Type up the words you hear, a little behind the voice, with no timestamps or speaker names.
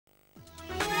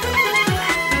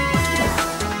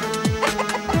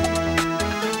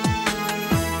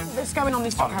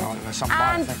Stockholm. Oh, there's some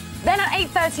and then at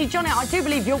 8:30, Johnny, I do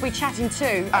believe you'll be chatting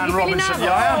too. Are you feeling nervous?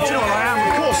 Yeah, I am. Do you know what I am?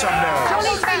 Of course I'm nervous.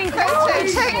 Johnny's feeling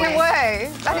Take it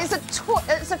away. That is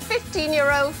it's a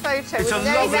 15-year-old photo. It's a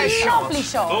lovely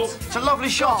shot. Oh. It's a lovely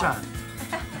shot, Anne.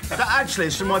 That actually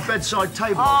is from my bedside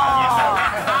table.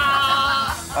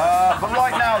 But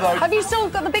right now, though... Have you still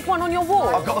got the big one on your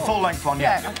wall? I've got the full-length one,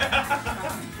 yeah.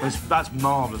 That's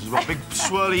marvellous as well. Big,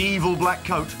 swirly, evil black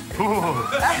coat. Do you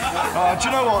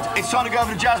know what? It's time to go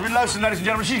over to Jasmine Lowson, ladies and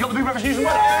gentlemen. She's got the big breakfast news and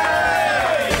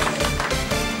weather.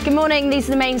 Good morning. These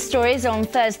are the main stories on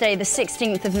Thursday, the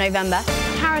 16th of November.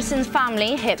 Harrison's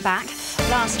family hit back,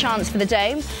 last chance for the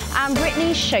Dome, and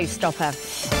Britney's showstopper.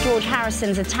 George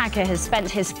Harrison's attacker has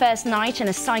spent his first night in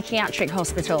a psychiatric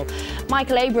hospital.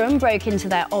 Michael Abram broke into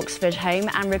their Oxford home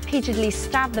and repeatedly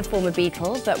stabbed the former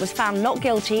Beatle, but was found not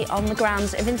guilty on the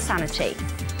grounds of insanity.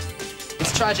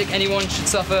 It's tragic anyone should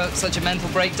suffer such a mental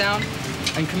breakdown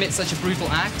and commit such a brutal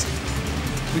act.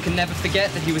 We can never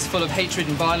forget that he was full of hatred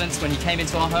and violence when he came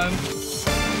into our home.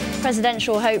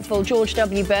 Presidential hopeful George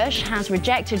W. Bush has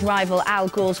rejected rival Al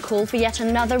Gore's call for yet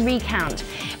another recount.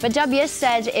 But W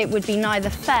said it would be neither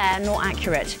fair nor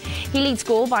accurate. He leads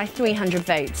Gore by 300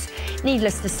 votes.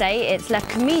 Needless to say, it's left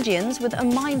comedians with a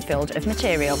minefield of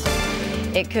material.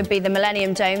 It could be the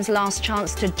Millennium Dome's last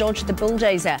chance to dodge the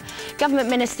bulldozer. Government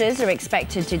ministers are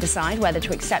expected to decide whether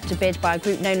to accept a bid by a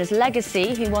group known as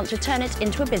Legacy, who want to turn it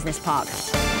into a business park.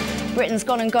 Britain's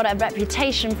gone and got a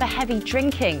reputation for heavy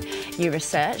drinking. New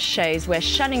research shows we're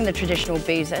shunning the traditional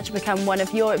boozer to become one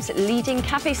of Europe's leading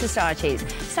cafe societies,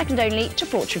 second only to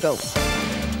Portugal.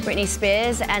 Britney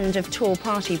Spears' end-of-tour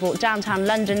party brought downtown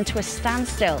London to a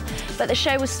standstill, but the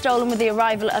show was stolen with the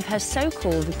arrival of her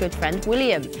so-called good friend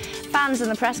William. Fans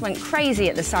and the press went crazy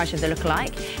at the sight of the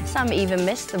lookalike. Some even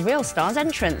missed the real star's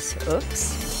entrance.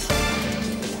 Oops.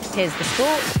 Here's the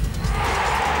sport.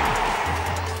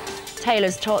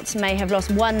 Taylor's Tots may have lost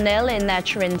 1-0 in their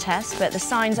Turin test, but the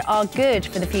signs are good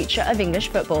for the future of English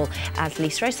football, as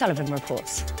Lisa O'Sullivan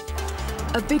reports.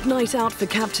 A big night out for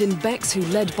captain Bex, who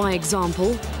led by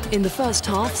example. In the first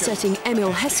half, setting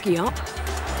Emil Heskey up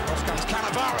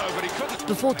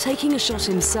before taking a shot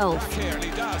himself.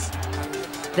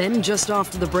 Then, just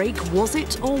after the break, was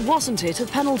it or wasn't it a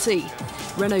penalty?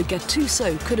 Renaud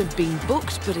Gattuso could have been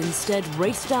booked, but instead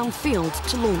raced downfield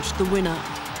to launch the winner.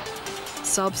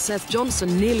 Sub Seth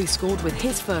Johnson nearly scored with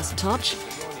his first touch,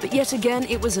 but yet again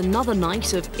it was another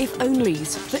night of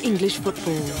if-onlys for English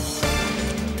football.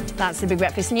 That's the Big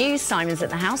Breakfast News. Simon's at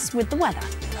the house with the weather.